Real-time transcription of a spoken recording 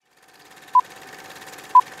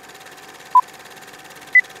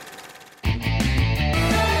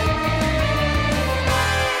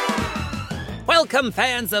Welcome,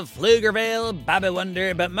 fans of Pflugerville, Bobby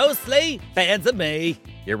Wonder, but mostly fans of me,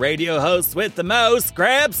 your radio host with the most,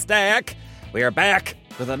 Grabstack. We are back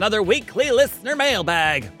with another weekly listener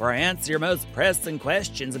mailbag, where I answer your most pressing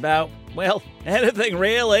questions about, well, anything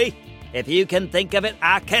really. If you can think of it,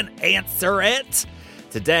 I can answer it.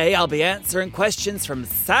 Today, I'll be answering questions from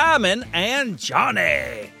Simon and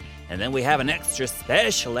Johnny. And then we have an extra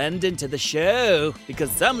special ending to the show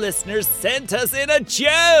because some listeners sent us in a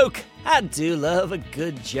joke. I do love a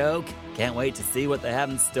good joke. Can't wait to see what they have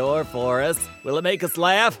in store for us. Will it make us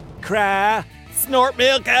laugh, cry, snort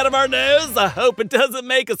milk out of our nose? I hope it doesn't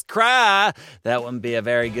make us cry. That wouldn't be a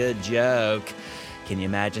very good joke. Can you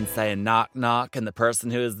imagine saying knock knock and the person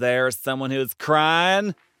who is there is someone who is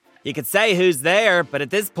crying? You could say who's there, but at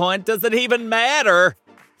this point, does it even matter?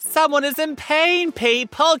 Someone is in pain,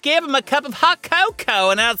 people. Give them a cup of hot cocoa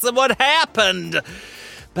and ask them what happened.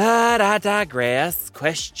 But I digress.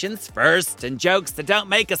 Questions first and jokes that don't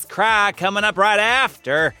make us cry coming up right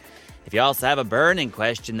after. If you also have a burning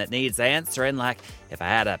question that needs answering, like if I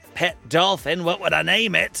had a pet dolphin, what would I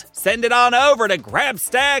name it? Send it on over to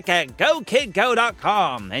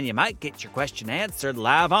grabstack@gokidgo.com and you might get your question answered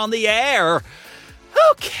live on the air.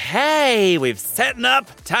 Okay, we've setting up.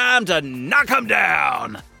 Time to knock 'em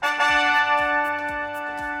down.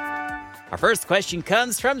 Our first question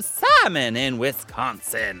comes from Simon in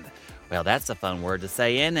Wisconsin. Well, that's a fun word to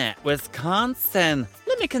say, isn't it? Wisconsin.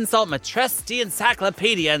 Let me consult my trusty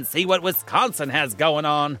encyclopedia and see what Wisconsin has going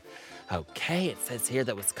on. Okay, it says here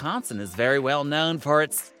that Wisconsin is very well known for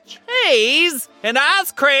its cheese and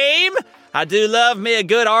ice cream. I do love me a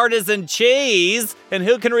good artisan cheese, and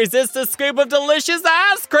who can resist a scoop of delicious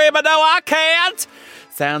ice cream? I know I can't.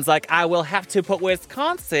 Sounds like I will have to put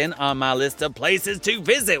Wisconsin on my list of places to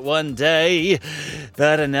visit one day.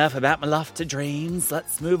 But enough about my lofty dreams.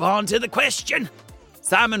 Let's move on to the question.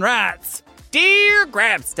 Simon writes, Dear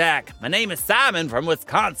Grabstack, my name is Simon from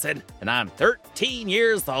Wisconsin, and I'm 13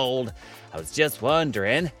 years old. I was just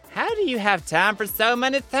wondering, how do you have time for so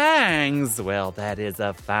many things? Well, that is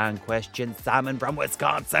a fine question, Simon from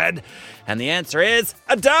Wisconsin. And the answer is,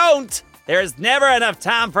 I don't. There is never enough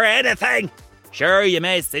time for anything. Sure, you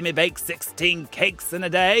may see me bake 16 cakes in a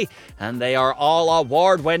day, and they are all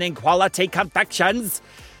award-winning quality confections.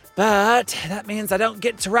 But that means I don't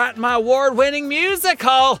get to write my award-winning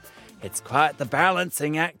musical. It's quite the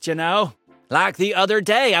balancing act, you know. Like the other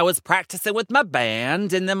day, I was practicing with my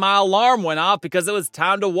band, and then my alarm went off because it was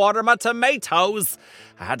time to water my tomatoes.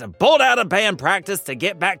 I had to bolt out of band practice to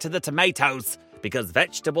get back to the tomatoes, because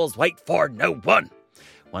vegetables wait for no one.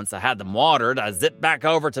 Once I had them watered, I zipped back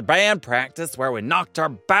over to band practice where we knocked our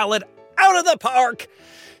ballad out of the park.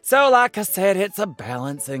 So like I said, it's a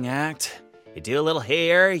balancing act. You do a little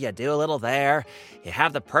here, you do a little there. You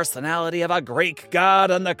have the personality of a Greek god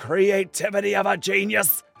and the creativity of a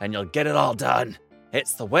genius, and you'll get it all done.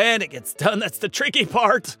 It's the when it gets done that's the tricky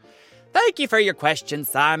part. Thank you for your question,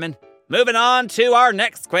 Simon. Moving on to our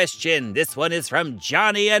next question. This one is from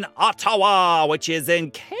Johnny in Ottawa, which is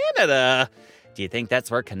in Canada. Do you think that's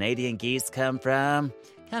where Canadian geese come from?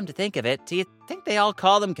 Come to think of it, do you think they all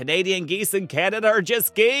call them Canadian geese in Canada or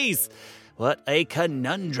just geese? What a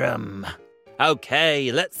conundrum.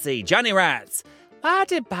 Okay, let's see. Johnny writes, why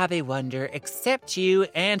did Bobby Wonder accept you,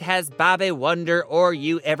 and has Bobby Wonder or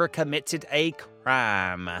you ever committed a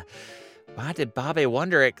crime? Why did Bobby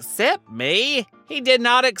Wonder accept me? He did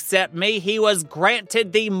not accept me. He was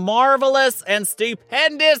granted the marvelous and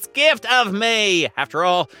stupendous gift of me. After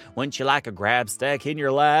all, wouldn't you like a Grabstack in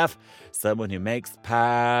your life? Someone who makes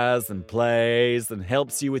pies and plays and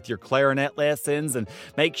helps you with your clarinet lessons and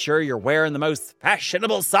makes sure you're wearing the most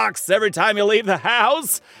fashionable socks every time you leave the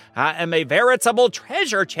house. I am a veritable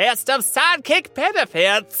treasure chest of sidekick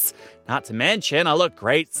benefits. Not to mention, I look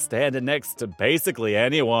great standing next to basically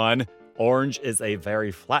anyone. Orange is a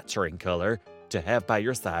very flattering color to have by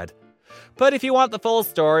your side. But if you want the full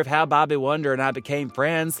story of how Bobby Wonder and I became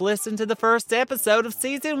friends, listen to the first episode of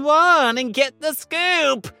Season 1 and get the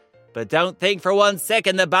scoop. But don't think for 1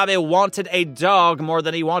 second that Bobby wanted a dog more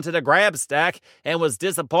than he wanted a Grabstack and was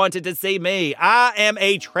disappointed to see me. I am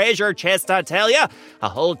a treasure chest, I tell ya. A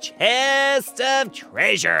whole chest of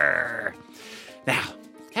treasure. Now,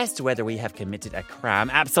 as to whether we have committed a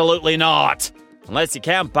crime, absolutely not. Unless you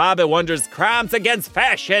count Bobby Wonder's crimes against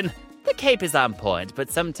fashion. The cape is on point,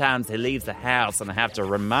 but sometimes he leaves the house and I have to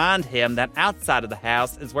remind him that outside of the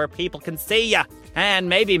house is where people can see ya. And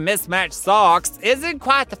maybe mismatched socks isn't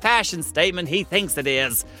quite the fashion statement he thinks it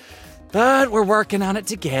is. But we're working on it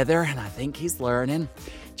together, and I think he's learning.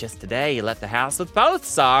 Just today, he left the house with both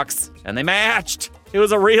socks, and they matched. It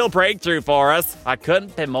was a real breakthrough for us. I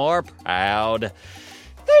couldn't be more proud.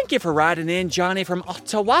 Thank you for writing in, Johnny from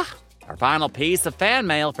Ottawa. Our final piece of fan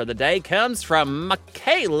mail for the day comes from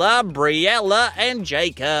Michaela, Briella, and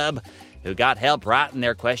Jacob, who got help writing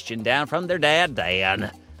their question down from their dad,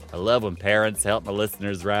 Dan. I love when parents help my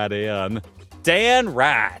listeners write in. Dan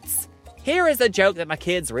writes, here is a joke that my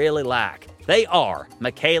kids really like. They are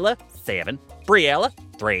Michaela, 7, Briella,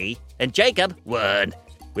 3, and Jacob, 1.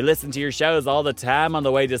 We listen to your shows all the time on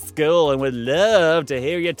the way to school and would love to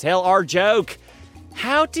hear you tell our joke.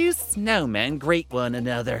 How do snowmen greet one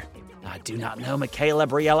another? I do not know, Michaela,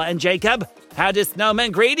 Briella, and Jacob. How do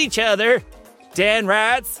snowmen greet each other? Dan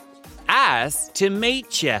writes, ice to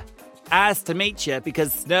meet ya. Ice to meet ya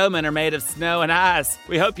because snowmen are made of snow and ice.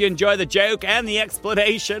 We hope you enjoy the joke and the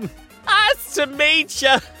explanation. Ice to meet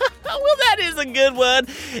ya. Well, that is a good one,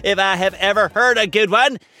 if I have ever heard a good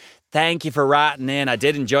one. Thank you for writing in. I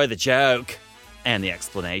did enjoy the joke and the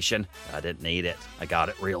explanation. I didn't need it. I got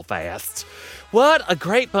it real fast. What a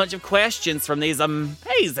great bunch of questions from these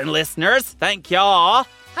amazing listeners. Thank y'all.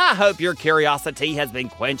 I hope your curiosity has been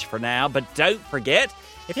quenched for now, but don't forget,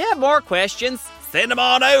 if you have more questions, send them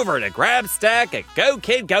on over to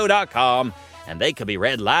grabstack@gokidgo.com, and they could be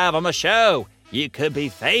read live on the show. You could be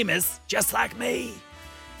famous just like me.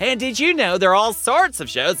 And did you know there are all sorts of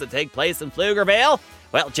shows that take place in Pflugerville?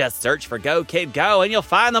 Well, just search for Go Kid Go and you'll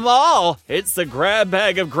find them all. It's a grab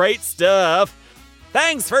bag of great stuff.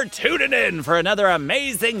 Thanks for tuning in for another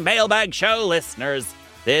amazing Mailbag Show, listeners.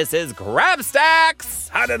 This is Grabstack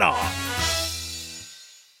signing off.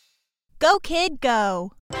 Go Kid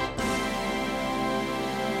Go.